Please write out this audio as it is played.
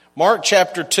Mark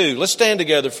chapter 2. Let's stand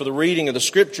together for the reading of the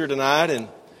scripture tonight.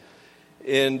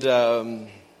 And the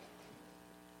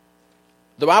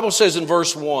Bible says in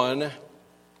verse 1,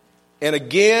 and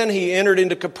again he entered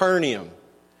into Capernaum.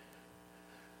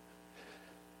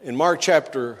 In Mark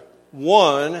chapter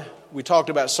 1, we talked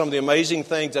about some of the amazing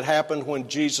things that happened when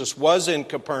Jesus was in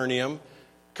Capernaum.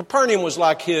 Capernaum was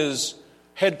like his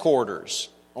headquarters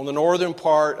on the northern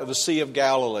part of the Sea of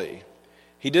Galilee.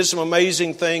 He did some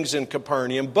amazing things in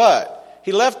Capernaum, but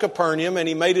he left Capernaum and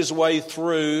he made his way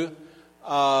through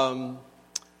the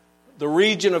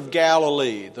region of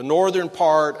Galilee, the northern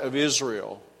part of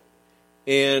Israel.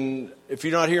 And if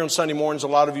you're not here on Sunday mornings, a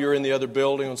lot of you are in the other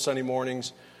building on Sunday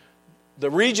mornings. The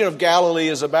region of Galilee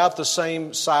is about the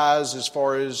same size as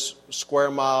far as square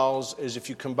miles as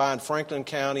if you combine Franklin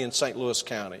County and St. Louis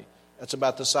County. That's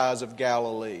about the size of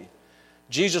Galilee.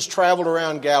 Jesus traveled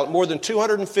around Galilee, more than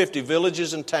 250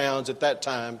 villages and towns at that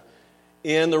time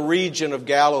in the region of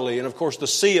Galilee. And of course, the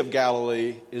Sea of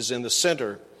Galilee is in the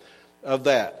center of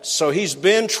that. So he's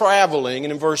been traveling,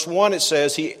 and in verse 1 it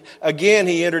says, he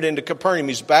entered into Capernaum.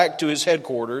 He's back to his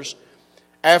headquarters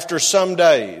after some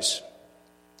days.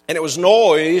 And it was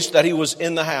noised that he was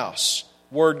in the house.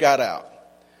 Word got out.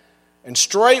 And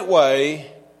straightway,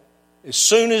 as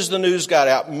soon as the news got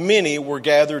out, many were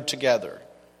gathered together,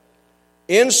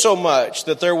 insomuch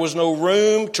that there was no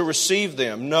room to receive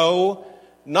them, no,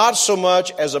 not so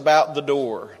much as about the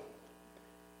door.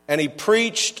 And he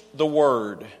preached the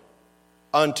word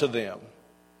unto them.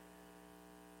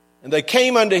 And they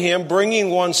came unto him, bringing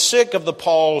one sick of the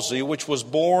palsy, which was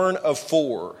born of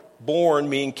four. Born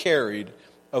meaning carried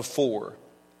of four.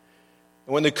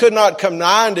 And when they could not come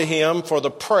nigh unto him for the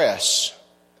press,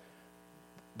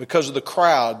 because of the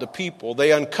crowd, the people,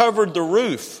 they uncovered the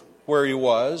roof where he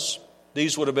was.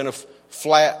 These would have been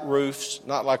flat roofs,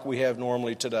 not like we have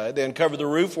normally today. They uncovered the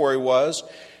roof where he was.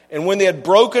 And when they had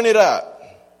broken it up,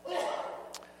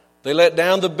 they let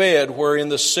down the bed wherein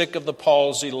the sick of the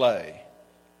palsy lay.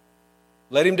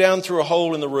 Let him down through a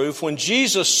hole in the roof. When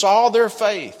Jesus saw their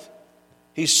faith,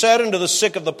 he said unto the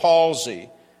sick of the palsy,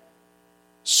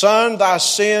 Son, thy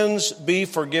sins be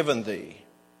forgiven thee.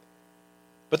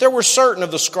 But there were certain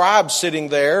of the scribes sitting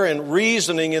there and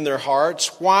reasoning in their hearts,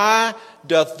 Why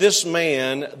doth this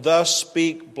man thus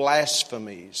speak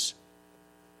blasphemies?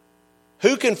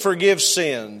 Who can forgive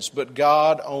sins but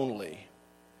God only?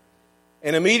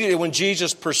 And immediately when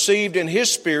Jesus perceived in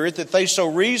his spirit that they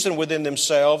so reasoned within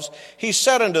themselves, he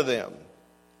said unto them,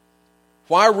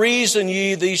 Why reason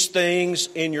ye these things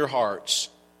in your hearts?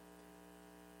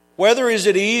 Whether is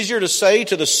it easier to say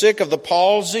to the sick of the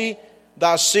palsy,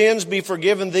 Thy sins be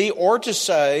forgiven thee, or to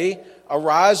say,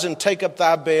 Arise and take up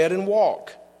thy bed and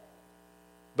walk?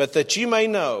 But that ye may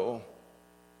know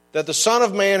that the Son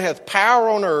of Man hath power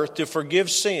on earth to forgive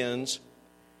sins,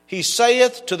 he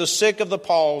saith to the sick of the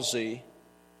palsy,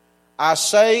 I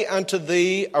say unto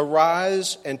thee,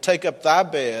 Arise and take up thy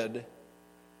bed,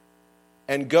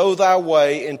 and go thy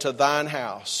way into thine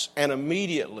house. And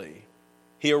immediately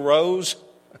he arose,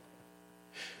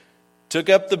 took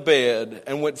up the bed,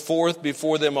 and went forth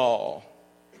before them all,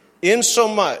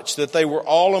 insomuch that they were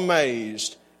all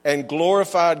amazed, and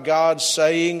glorified God,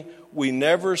 saying, We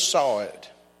never saw it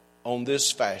on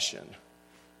this fashion.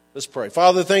 Let's pray.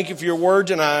 Father, thank you for your word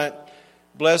tonight.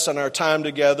 Bless on our time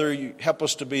together. You help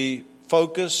us to be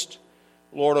focused,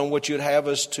 Lord, on what you'd have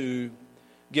us to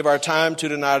give our time to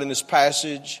tonight in this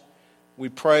passage. We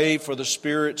pray for the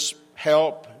Spirit's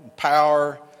help and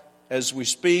power as we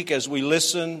speak, as we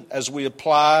listen, as we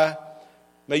apply.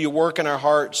 May you work in our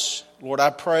hearts. Lord,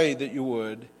 I pray that you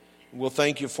would. We'll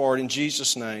thank you for it in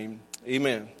Jesus' name.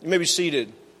 Amen. You may be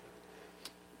seated.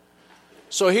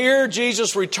 So here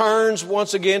Jesus returns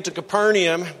once again to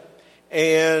Capernaum,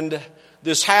 and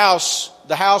this house,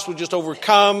 the house was just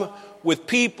overcome with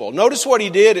people. Notice what he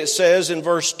did, it says in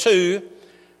verse 2,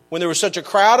 when there was such a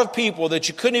crowd of people that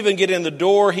you couldn't even get in the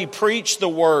door, he preached the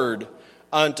word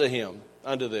unto them.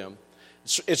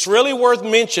 It's really worth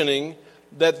mentioning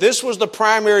that this was the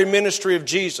primary ministry of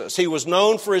Jesus. He was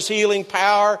known for his healing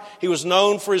power. He was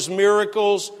known for his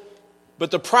miracles.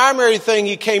 But the primary thing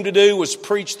he came to do was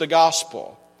preach the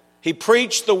gospel. He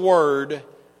preached the word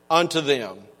unto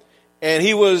them. And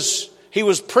he was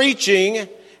preaching,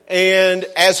 and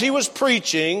as he was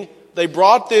preaching, they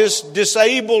brought this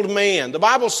disabled man. The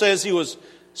Bible says he was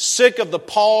sick of the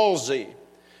palsy.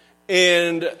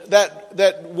 And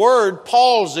that word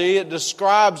palsy, it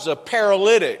describes a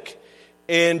paralytic.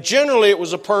 And generally it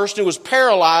was a person who was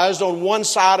paralyzed on one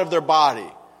side of their body.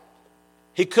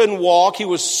 He couldn't walk. He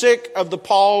was sick of the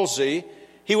palsy.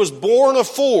 He was born of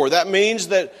 4. That means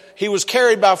that he was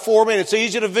carried by 4 men. It's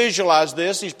easy to visualize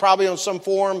this. He's probably on some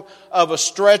form of a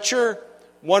stretcher,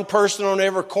 one person on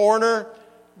every corner,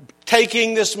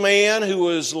 taking this man who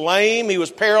was lame, he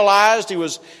was paralyzed, he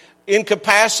was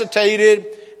incapacitated,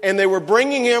 and they were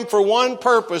bringing him for one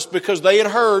purpose because they had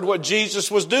heard what Jesus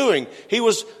was doing.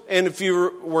 And if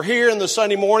you were here in the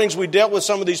Sunday mornings, we dealt with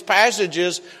some of these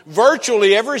passages.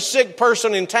 Virtually every sick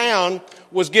person in town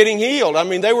was getting healed. I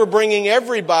mean, they were bringing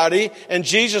everybody, and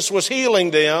Jesus was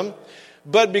healing them.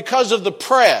 But because of the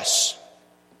press,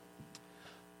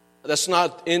 that's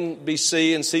not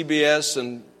NBC and CBS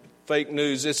and fake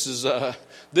news.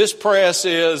 This press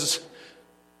is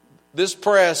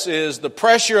the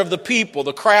pressure of the people,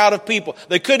 the crowd of people.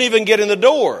 They couldn't even get in the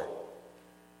door.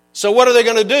 So what are they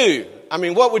going to do? I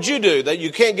mean, what would you do? That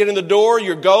you can't get in the door,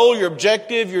 your goal, your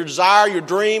objective, your desire, your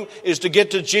dream is to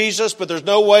get to Jesus, but there's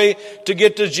no way to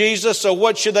get to Jesus, so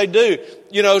what should they do?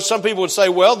 You know, some people would say,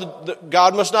 well,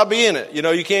 God must not be in it. You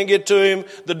know, you can't get to him,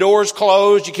 the door's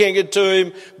closed, you can't get to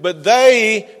him. But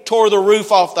they tore the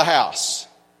roof off the house.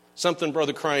 Something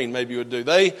Brother Crane maybe would do.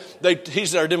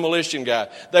 He's our demolition guy.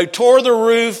 They tore the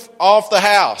roof off the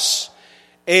house.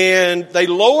 And they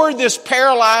lowered this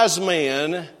paralyzed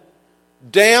man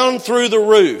down through the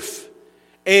roof.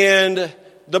 And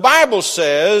the Bible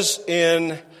says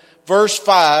in verse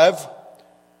 5,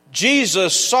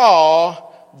 Jesus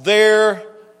saw their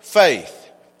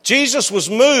faith. Jesus was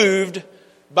moved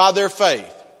by their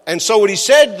faith. And so what he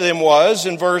said to them was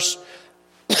in verse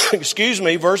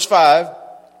 5,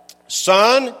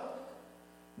 Son,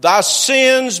 thy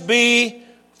sins be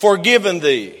forgiven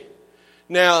thee.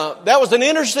 Now, that was an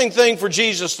interesting thing for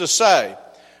Jesus to say,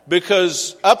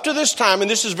 because up to this time,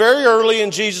 and this is very early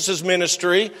in Jesus'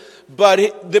 ministry,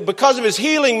 but because of his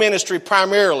healing ministry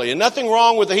primarily, and nothing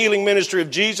wrong with the healing ministry of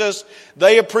Jesus,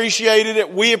 they appreciated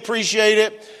it, we appreciate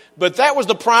it, but that was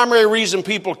the primary reason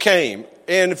people came.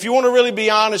 And if you want to really be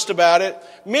honest about it,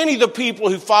 many of the people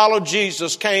who followed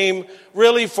Jesus came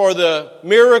really for the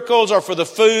miracles or for the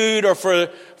food or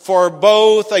for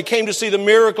both. They came to see the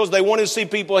miracles. They wanted to see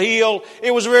people healed.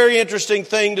 It was a very interesting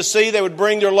thing to see. They would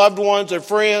bring their loved ones, their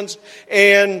friends.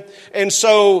 And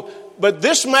so, but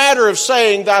this matter of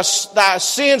saying thy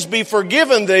sins be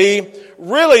forgiven thee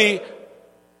really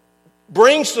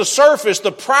brings to surface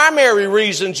the primary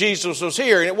reason Jesus was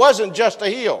here. And it wasn't just to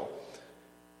heal.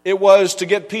 It was to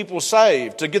get people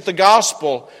saved, to get the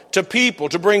gospel to people,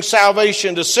 to bring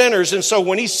salvation to sinners. And so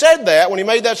when he said that, when he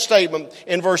made that statement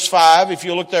in verse 5, if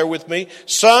you look there with me,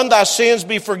 Son, thy sins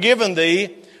be forgiven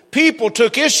thee, people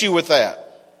took issue with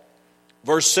that.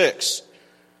 Verse 6,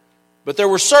 but there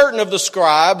were certain of the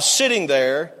scribes sitting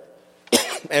there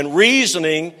and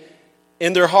reasoning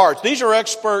in their hearts. These are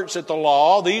experts at the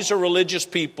law. These are religious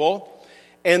people.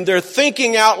 And they're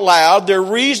thinking out loud, they're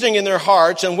reasoning in their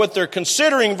hearts, and what they're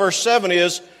considering, verse 7,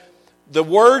 is the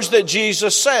words that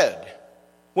Jesus said.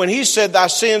 When he said, thy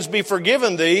sins be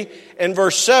forgiven thee, in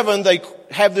verse 7, they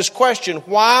have this question,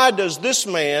 why does this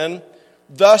man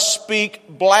thus speak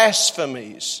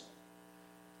blasphemies?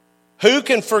 Who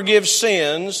can forgive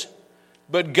sins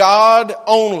but God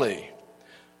only?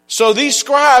 So these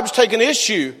scribes take an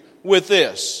issue with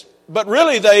this, but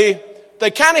really they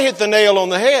kind of hit the nail on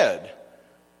the head.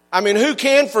 I mean, who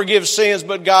can forgive sins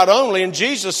but God only? And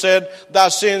Jesus said, thy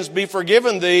sins be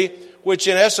forgiven thee, which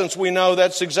in essence we know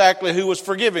that's exactly who was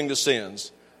forgiving the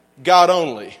sins. God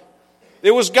only.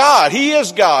 It was God. He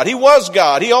is God. He was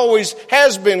God. He always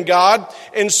has been God.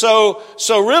 And so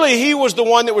really he was the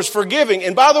one that was forgiving.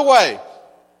 And by the way,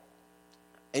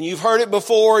 and you've heard it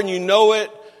before and you know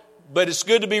it, but it's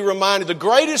good to be reminded, the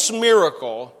greatest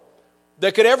miracle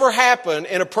that could ever happen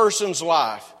in a person's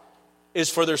life is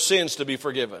for their sins to be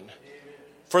forgiven.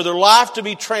 For their life to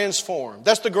be transformed.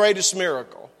 That's the greatest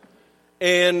miracle.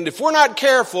 And if we're not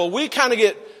careful, we kind of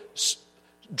get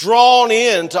drawn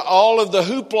into all of the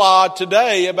hoopla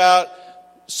today about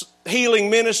healing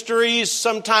ministries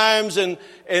sometimes and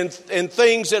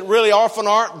things that really often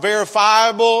aren't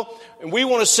verifiable. And we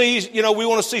want to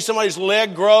see somebody's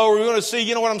leg grow, or we want to see,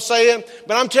 you know what I'm saying?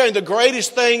 But I'm telling you, the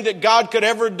greatest thing that God could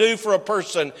ever do for a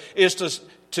person is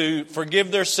to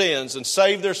forgive their sins and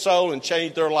save their soul and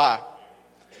change their life.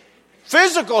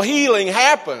 Physical healing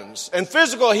happens, and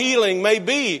physical healing may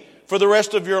be for the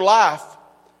rest of your life,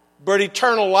 but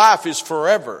eternal life is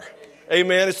forever.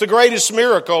 Amen. It's the greatest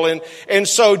miracle. And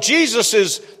so Jesus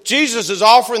is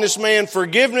offering this man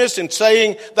forgiveness and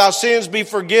saying, thy sins be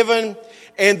forgiven.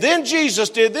 And then Jesus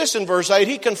did this in verse 8.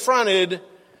 He confronted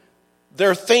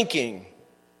their thinking.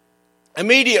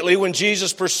 Immediately when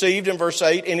Jesus perceived in verse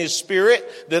 8 in his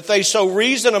spirit that they so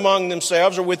reason among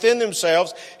themselves or within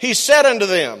themselves, he said unto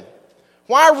them,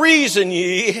 Why reason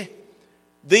ye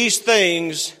these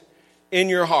things in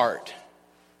your heart?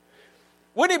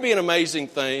 Wouldn't it be an amazing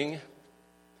thing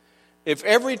if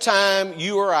every time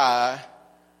you or I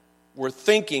were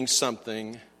thinking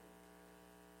something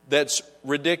that's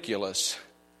ridiculous,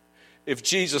 if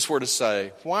Jesus were to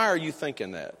say, why are you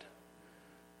thinking that?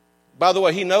 By the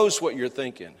way, He knows what you're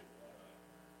thinking.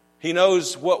 He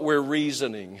knows what we're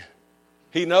reasoning.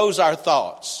 He knows our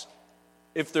thoughts.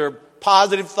 If they're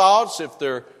positive thoughts, if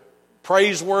they're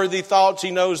praiseworthy thoughts, He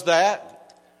knows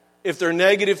that. If they're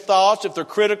negative thoughts, if they're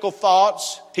critical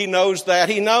thoughts, He knows that.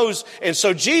 He knows. And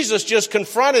so Jesus just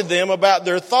confronted them about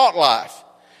their thought life.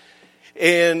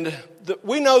 And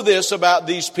we know this about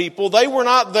these people. They were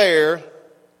not there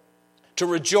to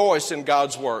rejoice in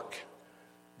God's work.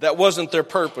 That wasn't their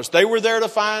purpose. They were there to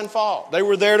find fault. They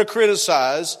were there to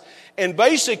criticize. And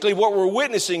basically what we're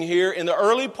witnessing here in the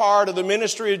early part of the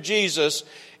ministry of Jesus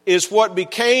is what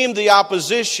became the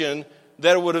opposition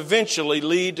that would eventually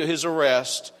lead to His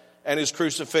arrest and His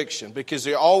crucifixion. Because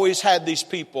He always had these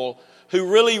people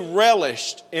who really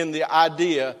relished in the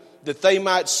idea that they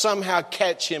might somehow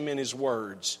catch Him in His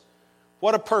words.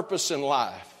 What a purpose in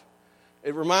life.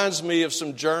 It reminds me of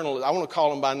some journalists, I want to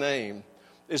call them by name.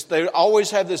 They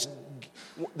always have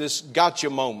this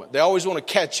gotcha moment. They always want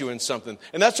to catch you in something.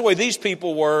 And that's the way these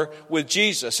people were with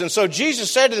Jesus. And so Jesus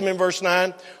said to them in verse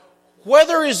 9,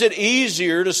 whether is it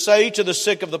easier to say to the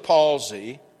sick of the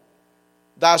palsy,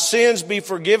 thy sins be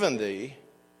forgiven thee,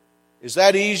 is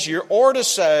that easier? Or to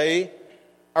say,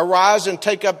 arise and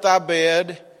take up thy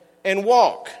bed and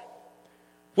walk?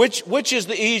 Which is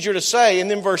the easier to say? And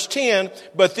then verse 10,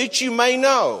 but that you may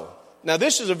know. Now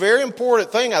this is a very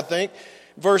important thing, I think.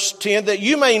 Verse 10, that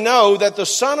you may know that the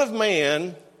Son of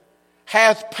Man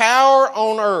hath power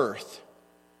on earth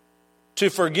to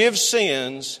forgive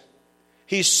sins.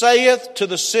 He saith to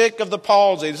the sick of the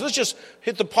palsy. Let's just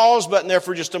hit the pause button there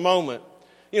for just a moment.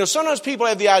 You know, sometimes people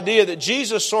have the idea that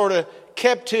Jesus sort of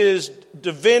kept His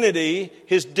divinity,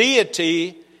 His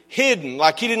deity, hidden,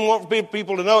 like He didn't want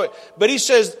people to know it. But He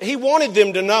says He wanted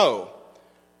them to know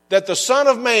that the Son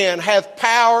of Man hath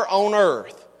power on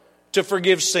earth to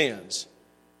forgive sins.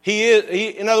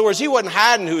 In other words, He wasn't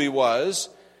hiding who He was.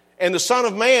 And the Son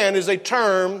of Man is a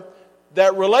term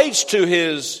that relates to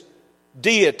His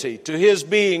deity, to His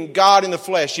being God in the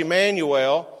flesh,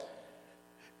 Emmanuel.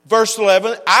 Verse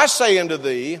 11, I say unto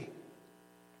thee,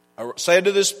 say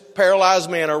to this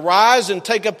paralyzed man, arise and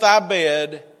take up thy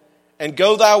bed and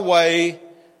go thy way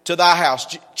to thy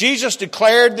house. Jesus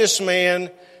declared this man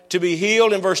to be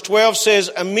healed. And verse 12 says,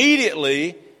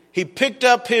 immediately he picked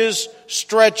up his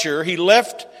stretcher, he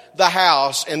left the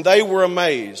house, and they were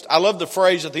amazed. I love the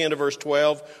phrase at the end of verse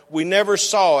 12, we never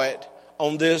saw it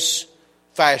on this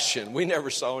fashion. We never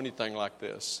saw anything like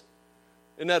this.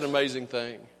 Isn't that an amazing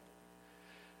thing?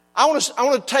 I want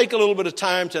to take a little bit of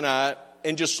time tonight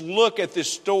and just look at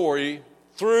this story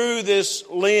through this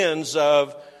lens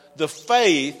of the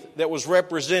faith that was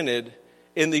represented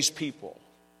in these people.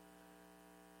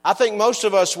 I think most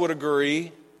of us would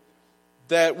agree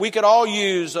that we could all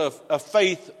use a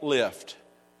faith lift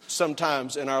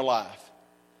sometimes in our life.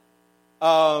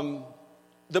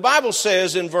 The Bible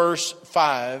says in verse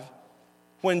 5,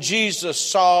 when Jesus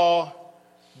saw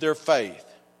their faith.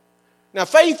 Now,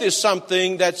 faith is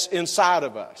something that's inside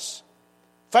of us.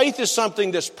 Faith is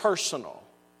something that's personal.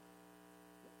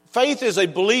 Faith is a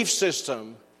belief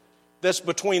system that's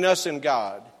between us and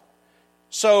God.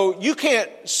 So you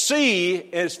can't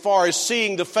see as far as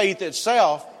seeing the faith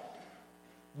itself,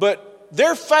 but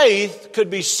their faith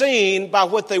could be seen by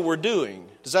what they were doing.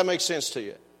 Does that make sense to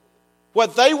you?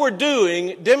 What they were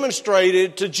doing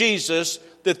demonstrated to Jesus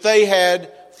that they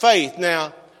had faith.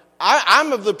 Now,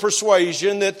 I'm of the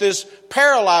persuasion that this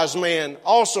paralyzed man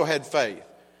also had faith.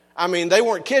 I mean, they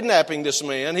weren't kidnapping this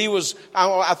man.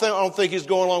 I don't think he's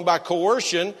going along by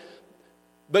coercion.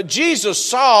 But Jesus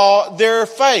saw their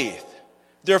faith.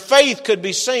 Their faith could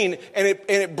be seen. And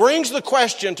it brings the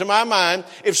question to my mind,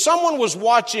 if someone was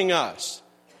watching us,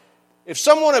 if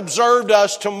someone observed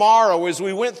us tomorrow as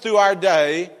we went through our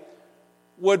day,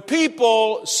 would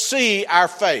people see our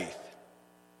faith?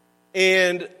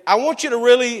 And I want you to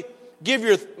really give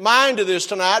your mind to this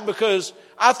tonight, because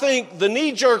I think the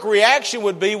knee-jerk reaction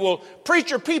would be, well,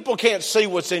 preacher, people can't see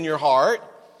what's in your heart.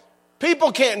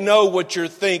 People can't know what you're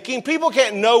thinking. People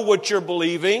can't know what you're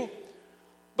believing.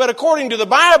 But according to the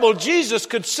Bible, Jesus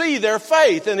could see their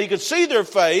faith, and He could see their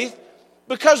faith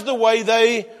because of the way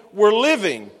they were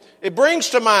living. It brings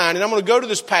to mind, and I'm going to go to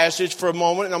this passage for a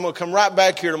moment, and I'm going to come right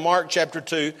back here to Mark chapter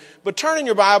 2. But turn in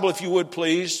your Bible, if you would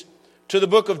please, to the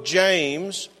book of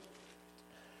James.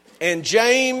 And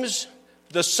James,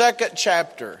 the second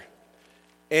chapter.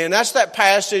 And that's that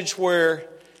passage where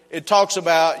it talks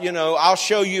about, I'll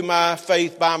show you my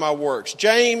faith by my works.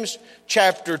 James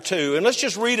chapter 2. And let's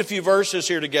just read a few verses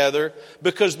here together,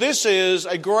 because this is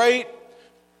a great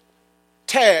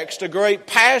text, a great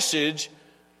passage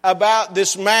about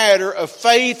this matter of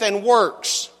faith and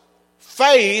works.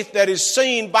 Faith that is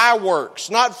seen by works.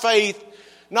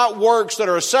 Not works that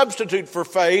are a substitute for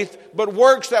faith, but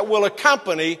works that will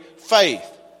accompany faith.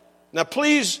 Now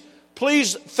please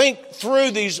think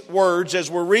through these words as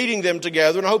we're reading them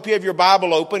together. And I hope you have your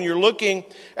Bible open. You're looking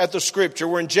at the Scripture.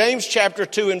 We're in James chapter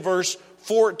 2 and verse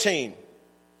 14.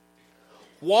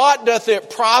 What doth it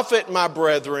profit, my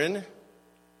brethren?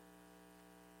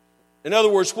 In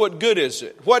other words, what good is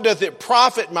it? What doth it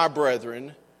profit, my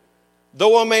brethren,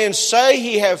 though a man say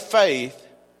he have faith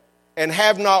and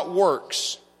have not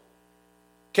works?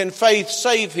 Can faith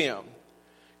save him?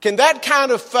 Can that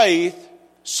kind of faith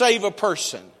save a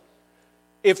person?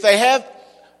 If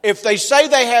they say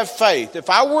they have faith, if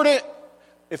I were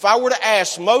to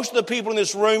ask most of the people in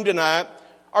this room tonight,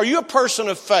 are you a person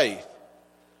of faith?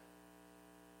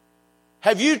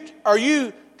 Are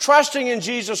you trusting in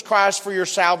Jesus Christ for your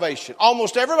salvation?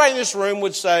 Almost everybody in this room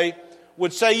would say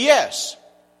yes.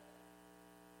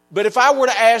 But if I were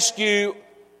to ask you,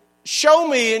 show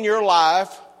me in your life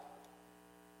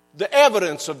the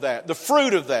evidence of that, the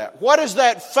fruit of that. What does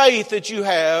that faith that you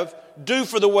have do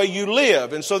for the way you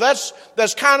live? And so that's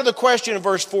kind of the question in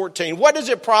verse 14. What does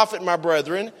it profit, my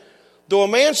brethren, though a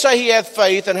man say he hath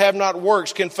faith and have not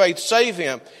works, can faith save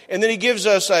him? And then he gives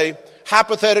us a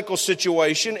hypothetical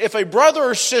situation. If a brother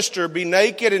or sister be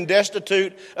naked and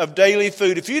destitute of daily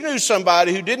food, if you knew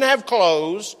somebody who didn't have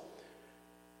clothes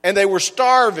and they were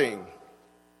starving,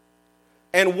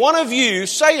 and one of you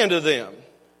say unto them,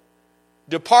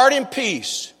 depart in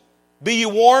peace, be ye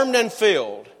warmed and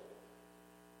filled,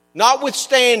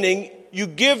 notwithstanding you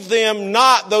give them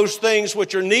not those things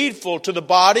which are needful to the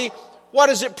body, what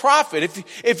does it profit?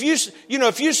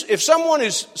 If someone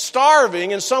is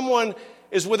starving and someone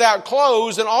is without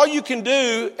clothes, and all you can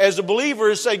do as a believer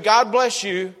is say, God bless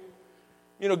you,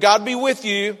 God be with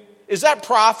you, is that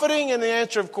profiting? And the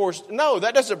answer, of course, no,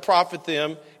 that doesn't profit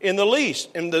them in the least.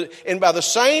 And by the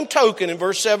same token, in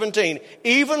verse 17,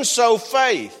 even so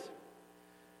faith,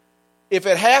 if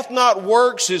it hath not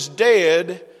works, is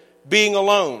dead, being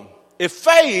alone. If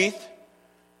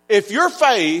your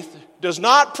faith does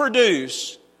not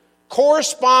produce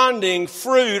corresponding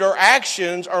fruit or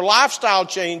actions or lifestyle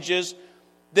changes,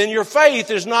 then your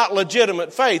faith is not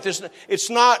legitimate faith. It's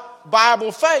not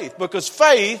Bible faith, because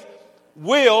faith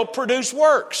will produce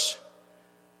works.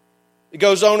 It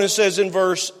goes on and says in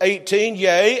verse 18,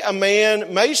 yea, a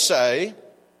man may say,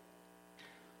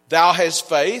 thou hast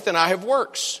faith and I have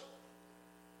works.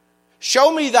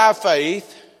 Show me thy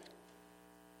faith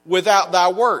without thy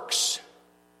works,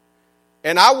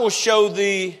 and I will show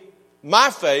thee my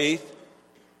faith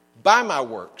by my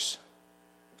works.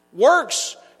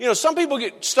 Works, some people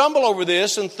stumble over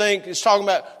this and think it's talking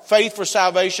about faith for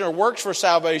salvation or works for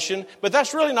salvation, but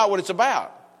that's really not what it's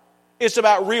about. It's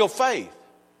about real faith,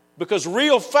 because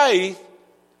real faith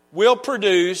will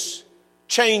produce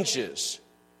changes.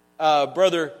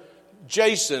 Brother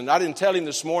Jason, I didn't tell him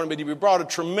this morning, but he brought a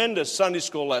tremendous Sunday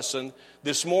school lesson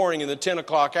this morning in the 10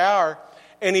 o'clock hour.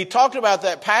 And he talked about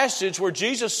that passage where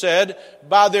Jesus said,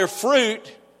 by their fruit,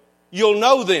 you'll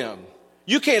know them.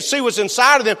 You can't see what's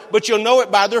inside of them, but you'll know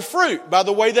it by their fruit, by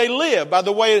the way they live, by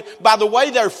the way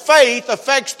their faith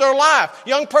affects their life.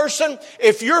 Young person,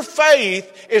 if your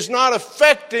faith is not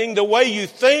affecting the way you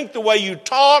think, the way you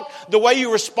talk, the way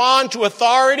you respond to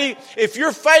authority, if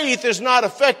your faith is not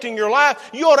affecting your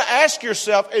life, you ought to ask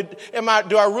yourself,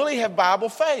 do I really have Bible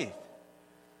faith?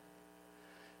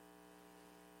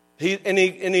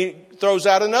 He throws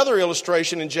out another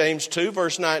illustration in James 2,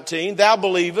 verse 19. Thou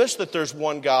believest that there's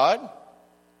one God.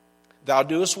 Thou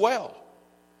doest well.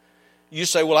 You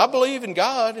say, well, I believe in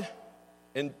God.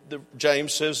 And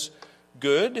James says,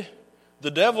 good. The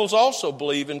devils also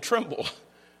believe and tremble.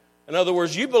 In other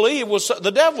words, you believe, well, the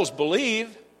devils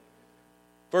believe.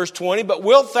 Verse 20, but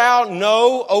wilt thou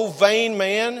know, O vain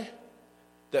man,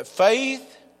 that faith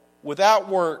without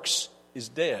works is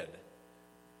dead?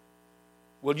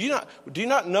 Well, do you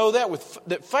not know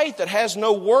that faith that has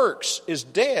no works is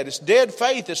dead? It's dead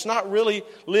faith. It's not really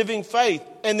living faith.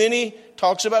 And then he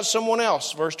talks about someone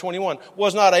else. Verse 21.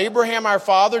 Was not Abraham our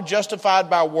father justified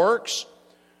by works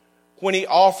when he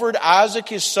offered Isaac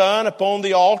his son upon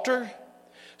the altar?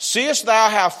 Seest thou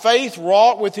how faith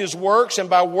wrought with his works, and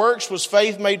by works was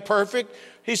faith made perfect?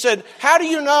 He said, how do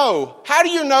you know? How do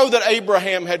you know that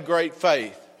Abraham had great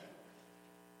faith?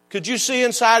 Could you see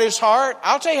inside his heart?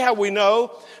 I'll tell you how we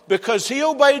know. Because he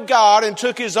obeyed God and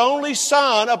took his only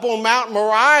son up on Mount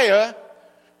Moriah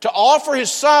to offer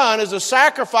his son as a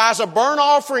sacrifice, a burnt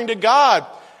offering to God.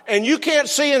 And you can't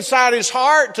see inside his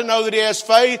heart to know that he has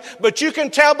faith, but you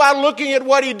can tell by looking at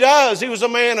what he does. He was a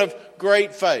man of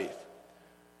great faith.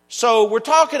 So we're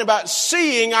talking about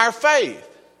seeing our faith.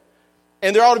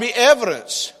 And there ought to be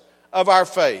evidence of our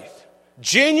faith.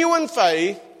 Genuine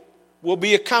faith will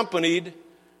be accompanied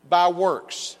by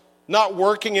works. Not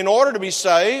working in order to be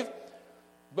saved,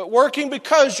 but working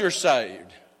because you're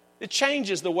saved. It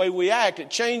changes the way we act. It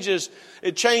changes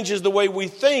the way we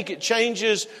think. It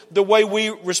changes the way we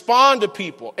respond to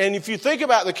people. And if you think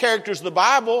about the characters of the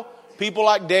Bible, people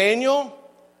like Daniel,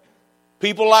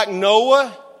 people like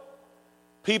Noah,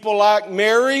 people like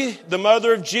Mary, the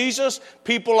mother of Jesus,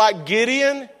 people like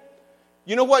Gideon,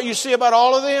 you know what you see about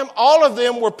all of them? All of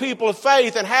them were people of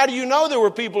faith. And how do you know they were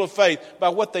people of faith? By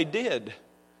what they did.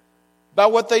 By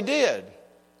what they did.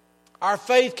 Our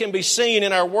faith can be seen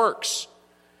in our works.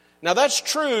 Now that's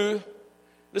true.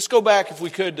 Let's go back, if we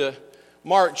could, to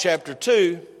Mark chapter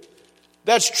 2.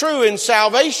 That's true in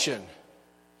salvation.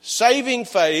 Saving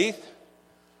faith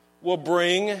will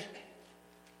bring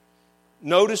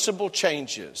noticeable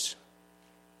changes.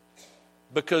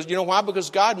 Because, you know why? Because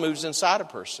God moves inside a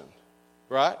person.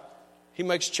 Right? He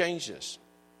makes changes.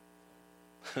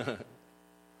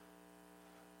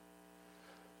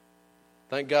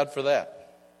 Thank God for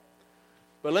that.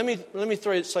 But let me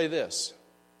say this.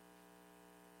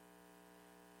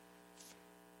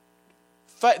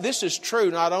 This is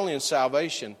true not only in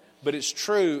salvation, but it's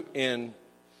true in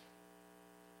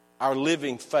our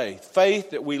living faith. Faith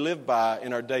that we live by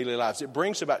in our daily lives. It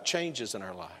brings about changes in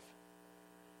our life.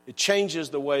 It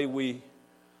changes the way we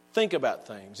think about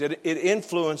things. It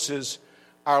influences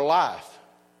our life.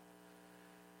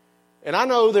 And I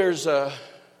know there's a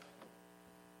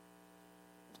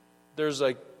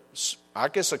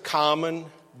common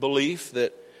belief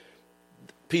that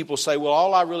people say, well,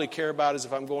 all I really care about is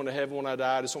if I'm going to heaven when I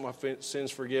die. I just want my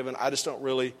sins forgiven. I just don't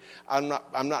really, I'm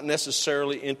not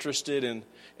necessarily interested in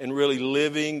really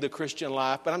living the Christian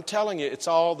life. But I'm telling you, it's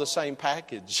all the same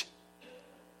package.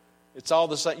 It's all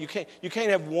the same. You can't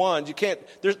have one. You can't.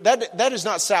 That is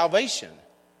not salvation.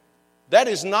 That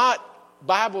is not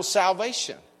Bible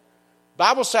salvation.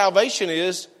 Bible salvation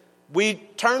is we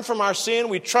turn from our sin,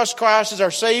 we trust Christ as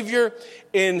our Savior,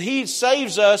 and He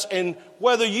saves us. And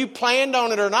whether you planned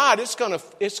on it or not, it's going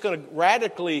to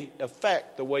radically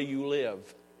affect the way you live.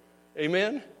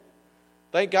 Amen.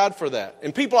 Thank God for that.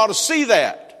 And people ought to see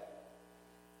that,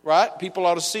 right? People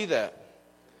ought to see that.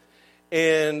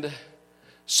 And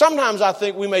sometimes I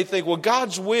think we may think, well,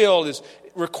 God's will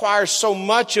requires so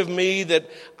much of me that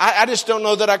I just don't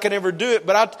know that I can ever do it.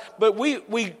 But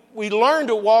we learn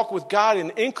to walk with God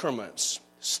in increments,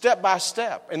 step by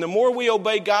step. And the more we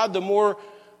obey God, the more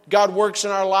God works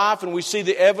in our life, and we see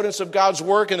the evidence of God's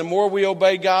work, and the more we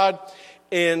obey God.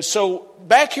 And so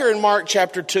back here in Mark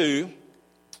chapter 2,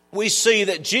 we see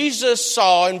that Jesus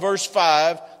saw in verse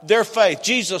 5 their faith.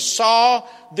 Jesus saw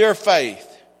their faith.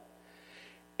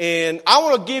 And I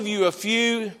want to give you a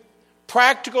few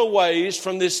practical ways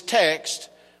from this text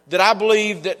that I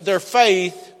believe that their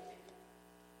faith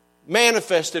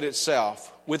manifested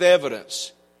itself with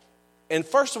evidence. And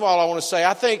first of all, I want to say,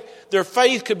 I think their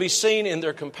faith could be seen in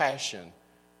their compassion.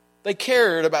 They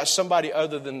cared about somebody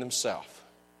other than themselves.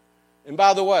 And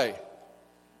by the way,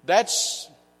 that's,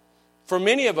 for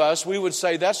many of us, we would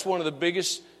say that's one of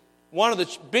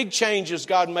the big changes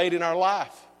God made in our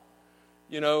life.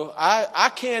 You know, I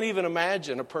can't even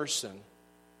imagine a person.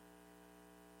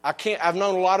 I've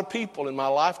known a lot of people in my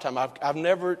lifetime. I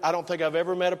don't think I've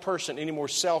ever met a person any more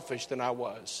selfish than I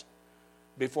was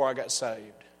before I got saved.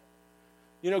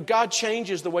 You know, God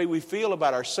changes the way we feel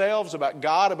about ourselves, about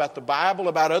God, about the Bible,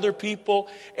 about other people.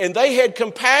 And they had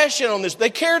compassion on this. They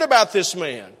cared about this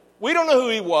man. We don't know who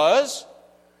he was.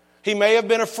 He may have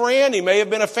been a friend. He may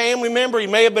have been a family member. He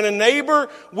may have been a neighbor.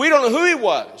 We don't know who he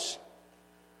was.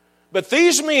 But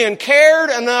these men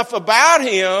cared enough about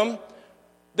him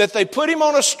that they put him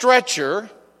on a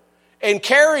stretcher and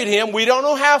carried him. We don't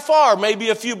know how far, maybe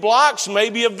a few blocks,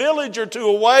 maybe a village or two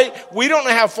away. We don't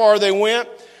know how far they went.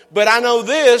 But I know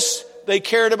this, they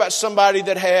cared about somebody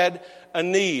that had a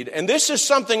need. And this is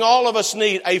something all of us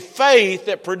need, a faith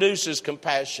that produces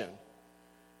compassion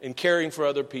in caring for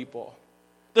other people.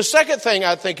 The second thing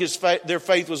I think their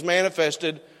faith was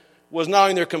manifested was not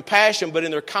in their compassion, but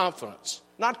in their confidence.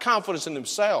 Not confidence in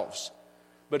themselves,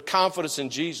 but confidence in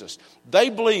Jesus. They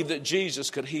believed that Jesus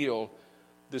could heal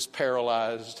this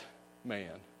paralyzed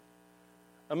man.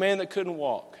 A man that couldn't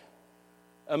walk.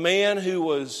 A man who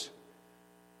was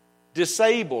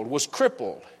disabled, was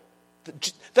crippled.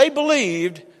 They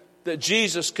believed that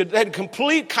Jesus they had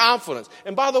complete confidence.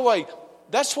 And by the way,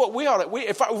 that's what we ought to,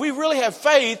 if we really have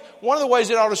faith, one of the ways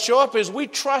it ought to show up is we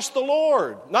trust the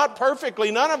Lord. Not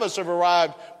perfectly, none of us have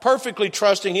arrived perfectly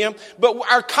trusting Him, but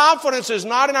our confidence is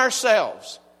not in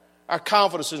ourselves. Our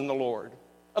confidence is in the Lord.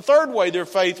 A third way their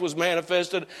faith was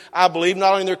manifested, I believe,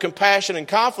 not only in their compassion and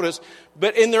confidence,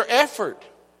 but in their effort.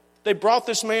 They brought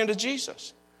this man to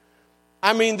Jesus.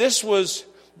 I mean, they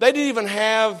didn't even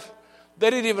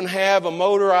have a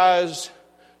motorized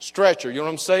stretcher. You know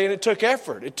what I'm saying? It took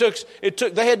effort.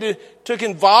 Took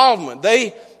involvement.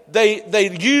 They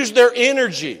used their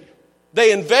energy.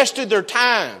 They invested their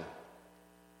time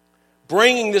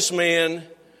bringing this man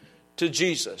to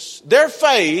Jesus. Their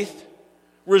faith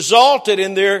resulted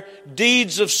in their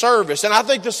deeds of service. And I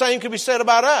think the same could be said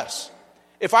about us.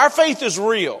 If our faith is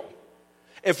real,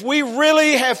 if we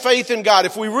really have faith in God,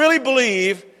 if we really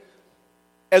believe,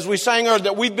 as we sang earlier,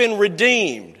 that we've been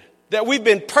redeemed, that we've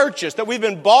been purchased, that we've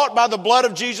been bought by the blood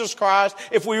of Jesus Christ,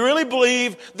 if we really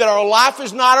believe that our life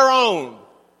is not our own,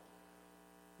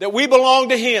 that we belong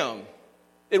to Him,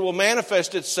 it will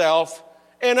manifest itself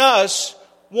in us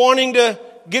wanting to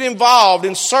get involved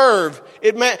and serve.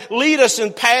 It may lead us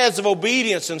in paths of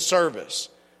obedience and service.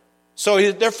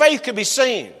 So their faith could be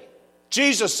seen.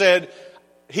 Jesus said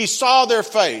He saw their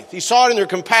faith. He saw it in their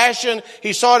compassion.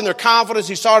 He saw it in their confidence.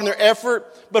 He saw it in their effort.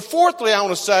 But fourthly, I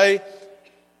want to say,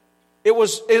 it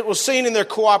was seen in their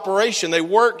cooperation. They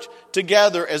worked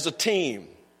together as a team.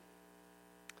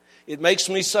 It makes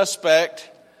me suspect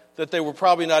that they were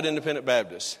probably not independent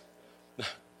Baptists.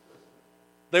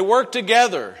 They worked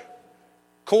together.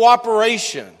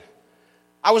 Cooperation.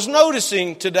 I was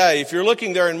noticing today, if you're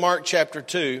looking there in Mark chapter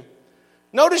 2,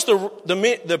 notice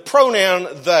the pronoun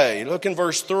they. Look in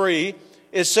verse 3.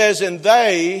 It says, and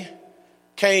they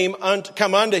come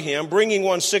unto him, bringing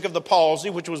one sick of the palsy,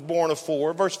 which was born of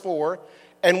 4. Verse 4.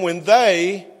 And when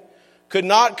they could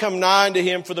not come nigh unto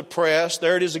him for the press,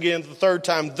 there it is again the third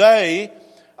time, they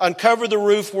uncovered the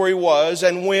roof where he was,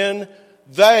 and when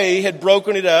they had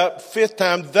broken it up, fifth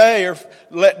time, they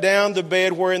let down the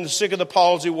bed wherein the sick of the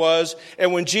palsy was.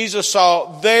 And when Jesus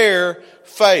saw their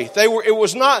faith, it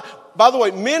was not, by the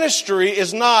way, ministry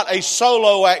is not a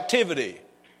solo activity.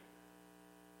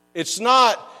 It's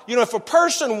not, if a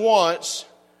person wants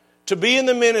to be in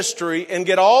the ministry and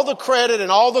get all the credit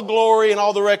and all the glory and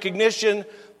all the recognition,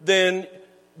 then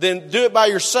do it by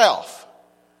yourself.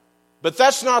 But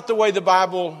that's not the way the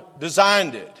Bible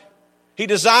designed it. He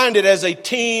designed it as a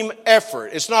team effort.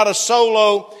 It's not a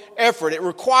solo effort. It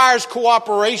requires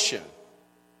cooperation.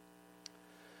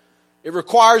 It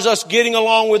requires us getting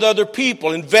along with other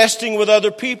people, investing with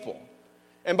other people.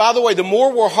 And by the way, the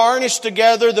more we're harnessed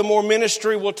together, the more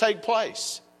ministry will take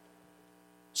place.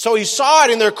 So he saw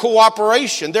it in their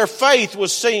cooperation. Their faith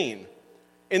was seen.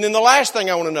 And then the last thing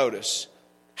I want to notice,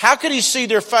 how could he see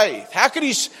their faith? How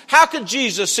could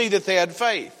Jesus see that they had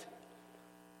faith?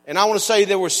 And I want to say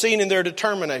they were seen in their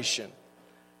determination,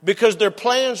 because their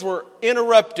plans were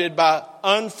interrupted by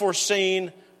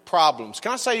unforeseen problems.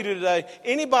 Can I say to you today,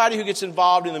 anybody who gets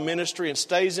involved in the ministry and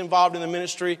stays involved in the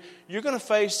ministry, you're going to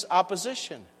face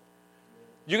opposition.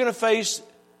 You're going to face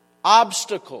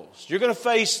obstacles. You're going to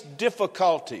face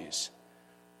difficulties.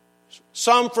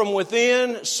 Some from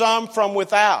within, some from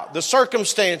without. The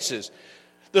circumstances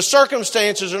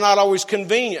are not always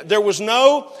convenient. There was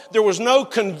no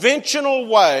conventional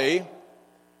way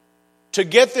to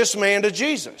get this man to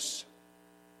Jesus.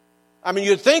 I mean,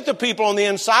 you'd think the people on the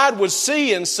inside would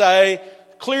see and say,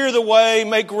 clear the way,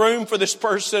 make room for this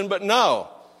person, but no.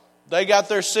 They got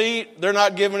their seat, they're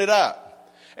not giving it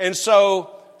up. And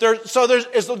so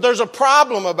there's a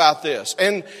problem about this.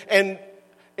 And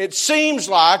it seems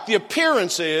like the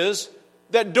appearance is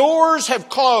that doors have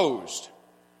closed.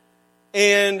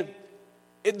 And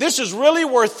this is really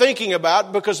worth thinking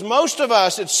about, because most of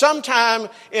us at some time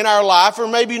in our life, or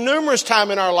maybe numerous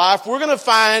times in our life, we're going to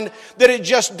find that it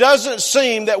just doesn't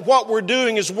seem that what we're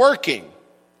doing is working.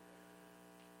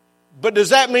 But does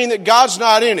that mean that God's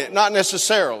not in it? Not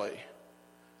necessarily.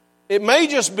 It may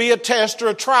just be a test or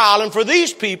a trial. And for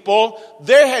these people,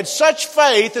 they had such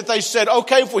faith that they said,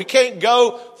 okay, if we can't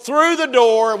go through the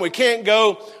door and we can't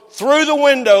go through the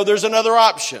window, there's another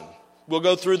option. We'll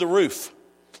go through the roof.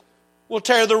 We'll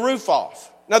tear the roof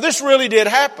off. Now, this really did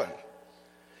happen.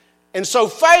 And so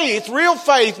real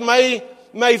faith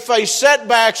may face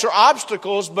setbacks or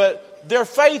obstacles, but their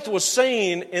faith was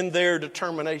seen in their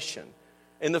determination,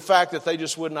 in the fact that they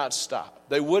just would not stop.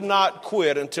 They would not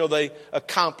quit until they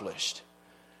accomplished.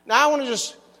 Now, I want to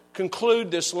just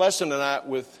conclude this lesson tonight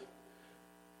with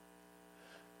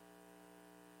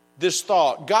this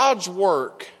thought. God's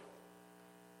work,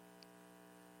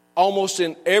 almost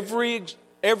in every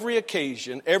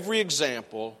occasion, every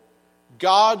example,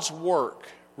 God's work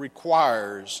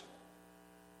requires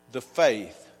the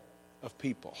faith of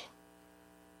people.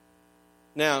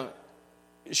 Now,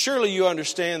 surely you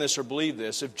understand this or believe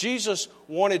this. If Jesus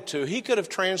wanted to, he could have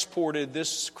transported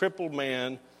this crippled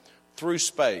man through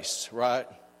space, right?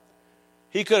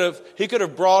 He could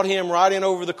have brought him right in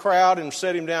over the crowd and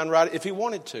set him down right if he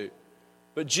wanted to.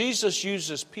 But Jesus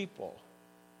uses people.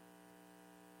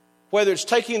 Whether it's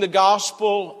taking the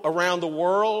gospel around the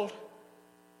world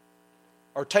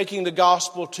or taking the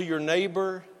gospel to your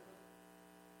neighbor,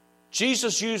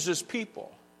 Jesus uses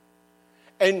people.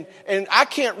 And I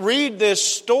can't read this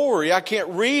story, I can't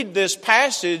read this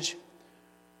passage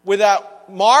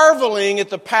without marveling at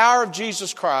the power of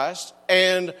Jesus Christ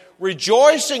and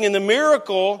rejoicing in the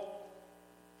miracle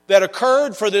that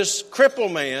occurred for this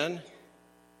crippled man,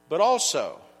 but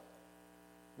also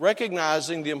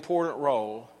recognizing the important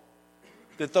role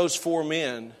that those 4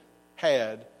 men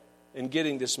had in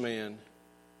getting this man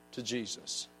to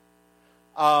Jesus.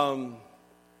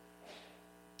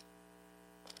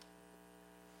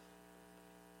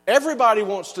 Everybody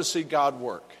wants to see God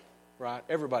work, right?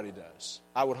 Everybody does.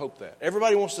 I would hope that.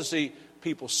 Everybody wants to see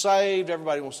people saved.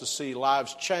 Everybody wants to see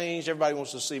lives changed. Everybody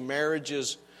wants to see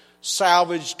marriages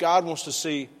salvaged. God wants to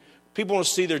see, people want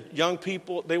to see their young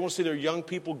people, they want to see their young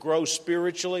people grow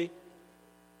spiritually.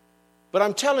 But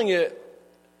I'm telling you,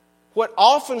 what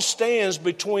often stands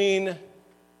between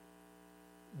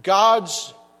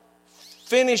God's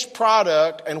finished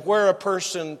product and where a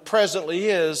person presently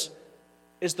is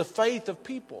the faith of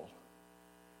people.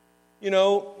 You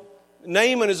know,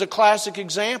 Naaman is a classic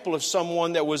example of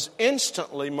someone that was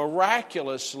instantly,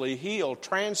 miraculously healed,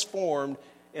 transformed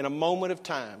in a moment of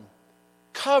time,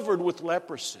 covered with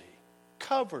leprosy,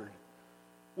 covered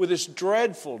with this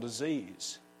dreadful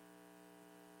disease.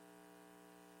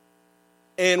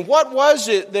 And what was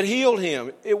it that healed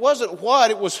him? It wasn't what,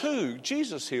 it was who.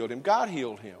 Jesus healed him. God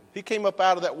healed him. He came up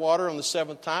out of that water on the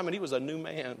 7th time and he was a new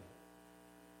man.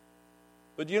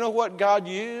 But you know what God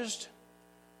used?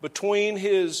 Between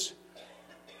his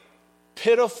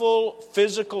pitiful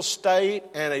physical state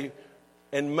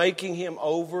and making him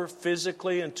over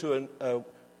physically into a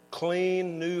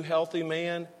clean, new, healthy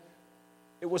man,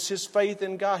 it was his faith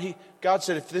in God. God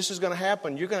said, if this is going to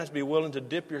happen, you're going to have to be willing to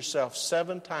dip yourself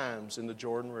 7 times in the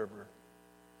Jordan River.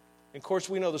 And of course,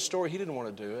 we know the story. He didn't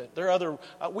want to do it. There are other.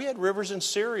 We had rivers in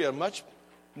Syria much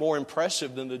more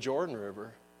impressive than the Jordan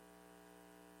River.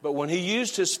 But when he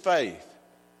used his faith,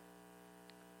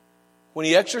 when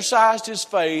he exercised his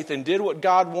faith and did what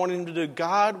God wanted him to do,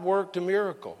 God worked a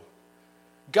miracle.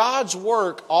 God's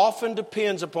work often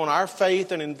depends upon our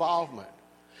faith and involvement.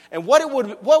 And what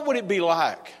would it be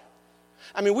like?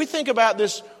 I mean, we think about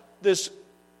this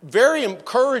very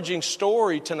encouraging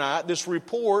story tonight, this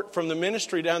report from the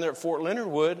ministry down there at Fort Leonard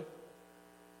Wood,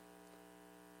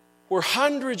 where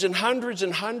hundreds and hundreds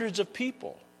and hundreds of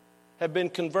people have been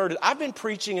converted. I've been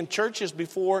preaching in churches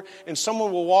before, and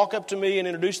someone will walk up to me and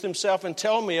introduce themselves and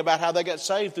tell me about how they got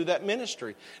saved through that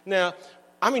ministry. Now,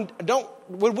 I mean,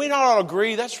 would we not all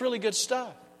agree that's really good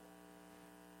stuff?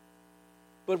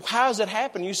 But how does it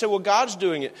happen? You say, well, God's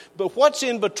doing it. But what's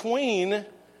in between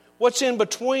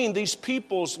these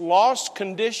people's lost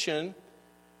condition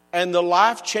and the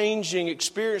life-changing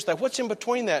experience? What's in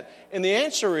between that? And the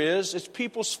answer is, it's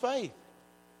people's faith.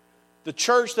 The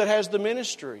church that has the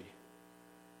ministry.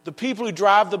 The people who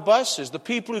drive the buses. The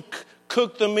people who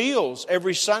cook the meals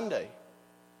every Sunday.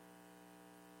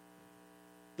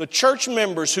 The church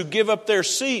members who give up their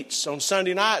seats on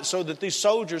Sunday night so that these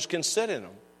soldiers can sit in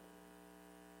them.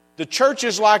 The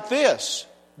churches like this,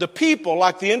 the people,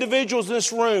 like the individuals in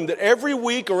this room, that every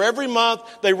week or every month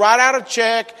they write out a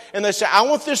check and they say, I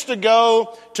want this to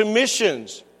go to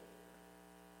missions.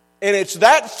 And it's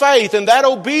that faith and that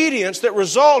obedience that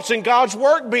results in God's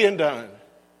work being done.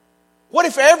 What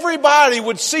if everybody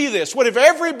would see this? What if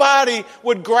everybody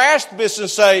would grasp this and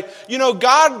say, you know,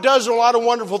 God does a lot of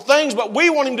wonderful things, but we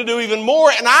want Him to do even more,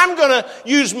 and I'm going to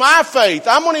use my faith.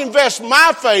 I'm going to invest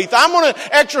my faith. I'm going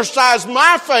to exercise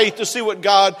my faith to see what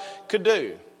God could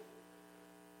do.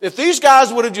 If these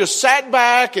guys would have just sat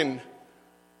back and,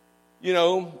 you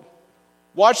know,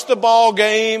 watched the ball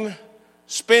game,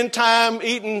 spend time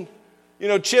eating, you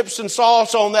know, chips and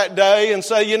sauce on that day and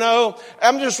say, you know,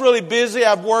 I'm just really busy.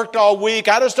 I've worked all week.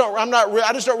 I just don't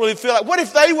really feel like. What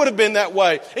if they would have been that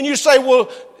way? And you say,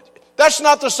 well, that's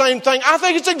not the same thing. I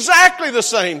think it's exactly the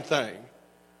same thing.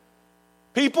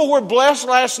 People were blessed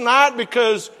last night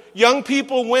because young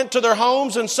people went to their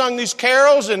homes and sung these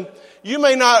carols, and you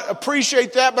may not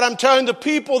appreciate that, but I'm telling you, the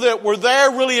people that were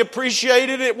there really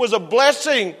appreciated it. It was a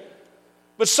blessing.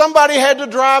 But somebody had to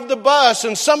drive the bus,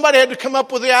 and somebody had to come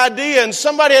up with the idea, and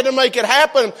somebody had to make it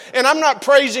happen. And I'm not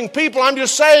praising people. I'm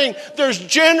just saying there's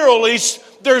generally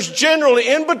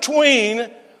in between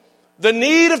the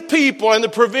need of people and the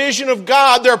provision of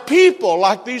God, there are people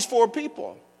like these 4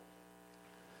 people.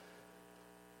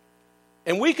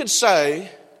 And we could say,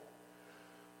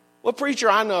 well, preacher,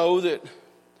 I know that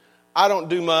I don't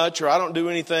do much, or I don't do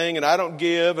anything, and I don't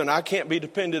give, and I can't be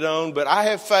depended on, but I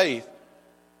have faith.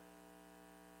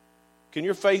 Can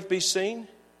your faith be seen?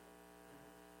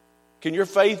 Can your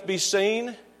faith be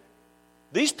seen?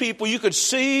 These people, you could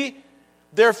see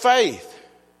their faith.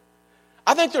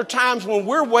 I think there are times when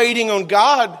we're waiting on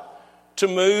God to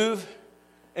move,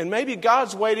 and maybe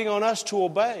God's waiting on us to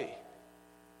obey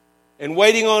and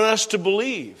waiting on us to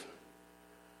believe.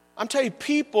 I'm telling you,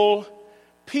 people,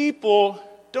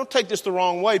 don't take this the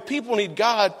wrong way. People need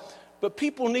God, but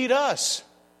people need us.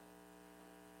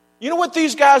 You know what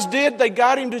these guys did? They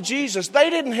got him to Jesus. They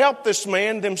didn't help this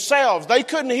man themselves. They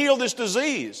couldn't heal this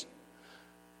disease.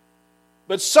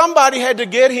 But somebody had to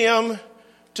get him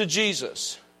to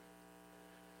Jesus.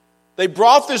 They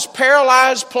brought this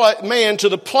paralyzed man to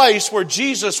the place where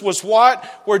Jesus was what?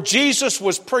 Where Jesus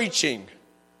was preaching.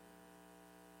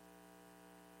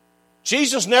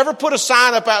 Jesus never put a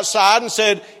sign up outside and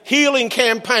said, healing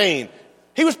campaign.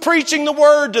 He was preaching the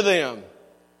word to them.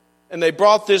 And they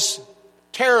brought this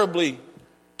terribly,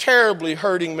 terribly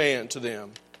hurting man to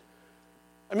them.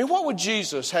 I mean, what would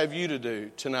Jesus have you to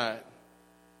do tonight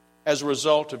as a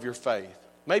result of your faith?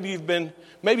 Maybe you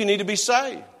need to be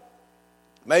saved.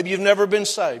 Maybe you've never been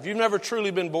saved. You've never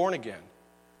truly been born again.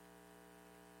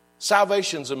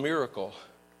 Salvation's a miracle.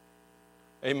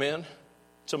 Amen?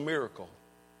 It's a miracle.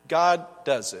 God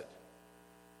does it.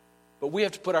 But we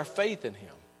have to put our faith in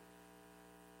Him.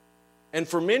 And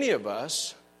for many of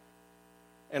us,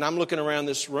 and I'm looking around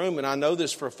this room, and I know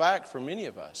this for a fact for many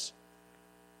of us,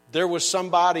 there was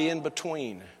somebody in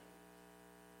between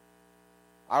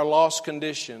our lost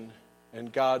condition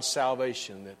and God's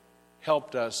salvation that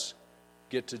helped us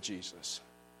get to Jesus.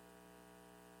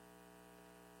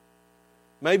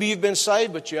 Maybe you've been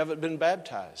saved, but you haven't been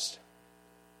baptized.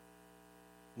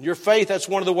 Your faith, that's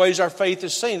one of the ways our faith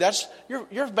is seen.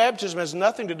 Your baptism has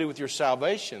nothing to do with your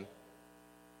salvation,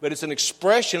 but it's an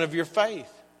expression of your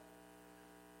faith.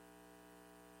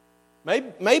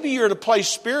 Maybe you're at a place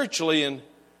spiritually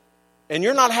and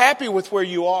you're not happy with where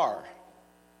you are.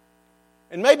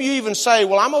 And maybe you even say,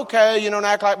 well, I'm okay, and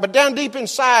act like, but down deep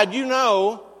inside, you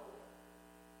know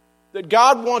that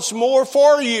God wants more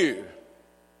for you.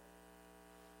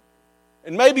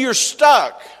 And maybe you're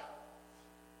stuck.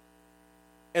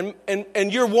 And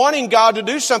you're wanting God to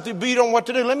do something, but you don't know what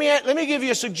to do. Let me give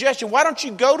you a suggestion. Why don't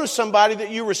you go to somebody that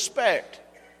you respect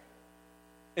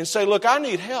and say, look, I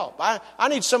need help. I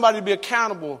need somebody to be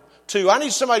accountable to. I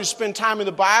need somebody to spend time in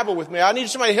the Bible with me. I need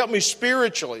somebody to help me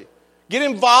spiritually. Get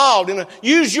involved.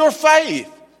 Use your faith.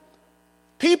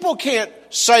 People can't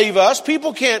save us.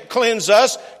 People can't cleanse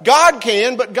us. God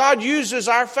can, but God uses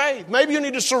our faith. Maybe you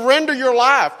need to surrender your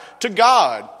life to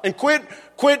God and quit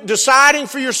deciding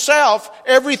for yourself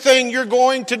everything you're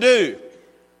going to do.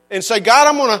 And say, God,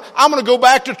 I'm going to go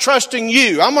back to trusting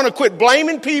you. I'm going to quit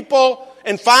blaming people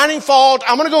and finding fault.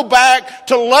 I'm going to go back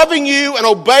to loving you and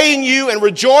obeying you and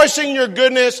rejoicing in your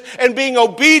goodness and being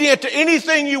obedient to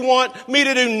anything you want me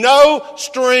to do. No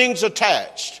strings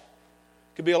attached.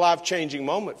 Could be a life-changing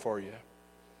moment for you.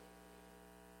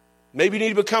 Maybe you need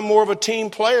to become more of a team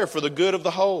player for the good of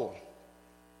the whole.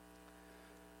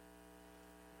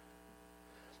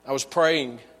 I was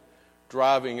praying,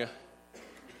 driving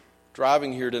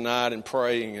here tonight and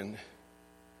praying, and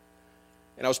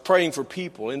I was praying for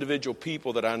people, individual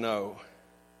people that I know.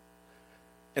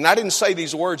 And I didn't say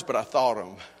these words, but I thought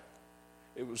them.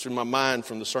 It was in my mind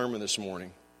from the sermon this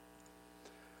morning.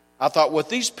 I thought what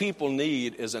these people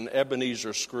need is an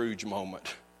Ebenezer Scrooge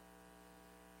moment,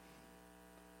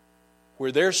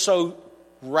 where they're so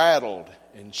rattled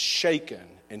and shaken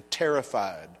and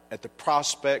terrified at the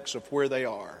prospects of where they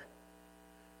are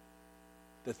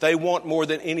that they want more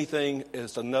than anything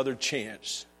is another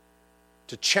chance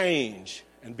to change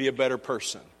and be a better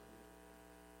person.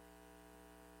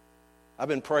 I've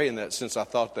been praying that since I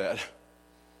thought that.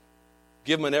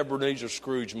 Give them an Ebenezer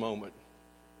Scrooge moment.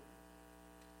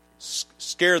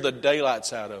 Scare the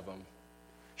daylights out of them.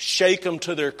 Shake them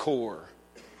to their core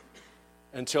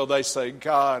until they say,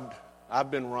 God,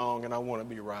 I've been wrong and I want to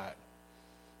be right.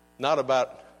 Not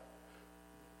about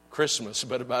Christmas,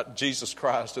 but about Jesus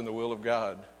Christ and the will of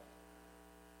God.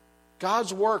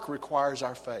 God's work requires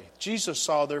our faith. Jesus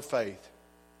saw their faith.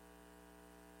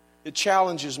 It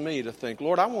challenges me to think,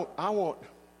 Lord, I want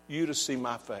you to see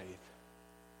my faith.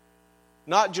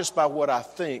 Not just by what I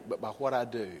think, but by what I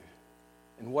do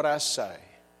and what I say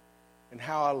and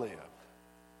how I live.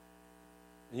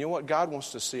 And you know what? God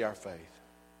wants to see our faith.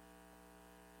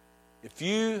 If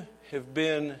you have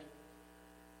been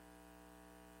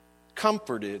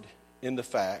comforted in the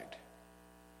fact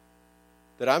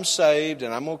that I'm saved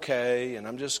and I'm okay and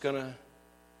I'm going to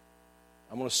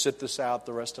sit this out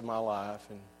the rest of my life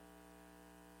and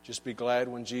just be glad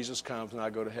when Jesus comes and I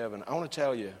go to heaven, I want to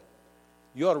tell you,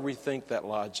 you ought to rethink that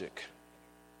logic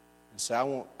and say, I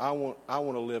want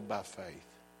to live by faith,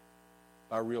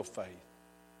 by real faith,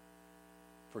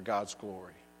 for God's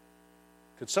glory.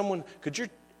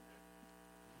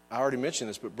 I already mentioned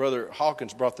this, but Brother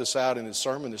Hawkins brought this out in his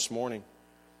sermon this morning.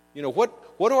 You know,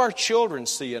 what do our children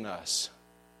see in us?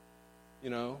 You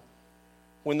know,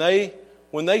 when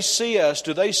they see us,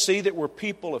 do they see that we're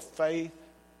people of faith?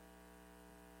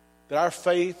 That our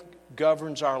faith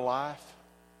governs our life?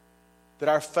 That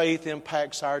our faith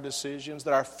impacts our decisions?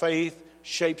 That our faith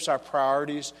shapes our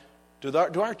priorities? Do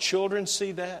our children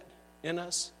see that in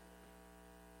us?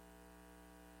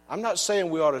 I'm not saying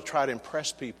we ought to try to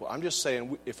impress people. I'm just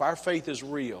saying if our faith is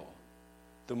real,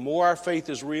 the more our faith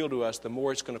is real to us, the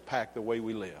more it's going to impact the way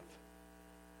we live.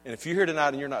 And if you're here tonight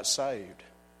and you're not saved,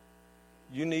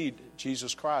 you need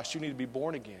Jesus Christ. You need to be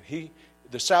born again.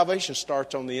 The salvation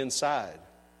starts on the inside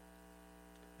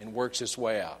and works its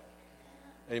way out.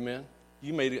 Amen?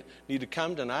 You may need to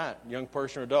come tonight, young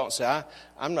person or adult, and say,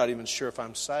 I'm not even sure if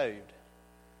I'm saved.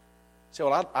 Say,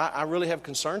 well, I really have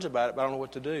concerns about it, but I don't know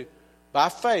what to do. By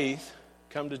faith,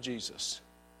 come to Jesus.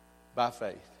 By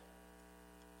faith.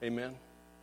 Amen.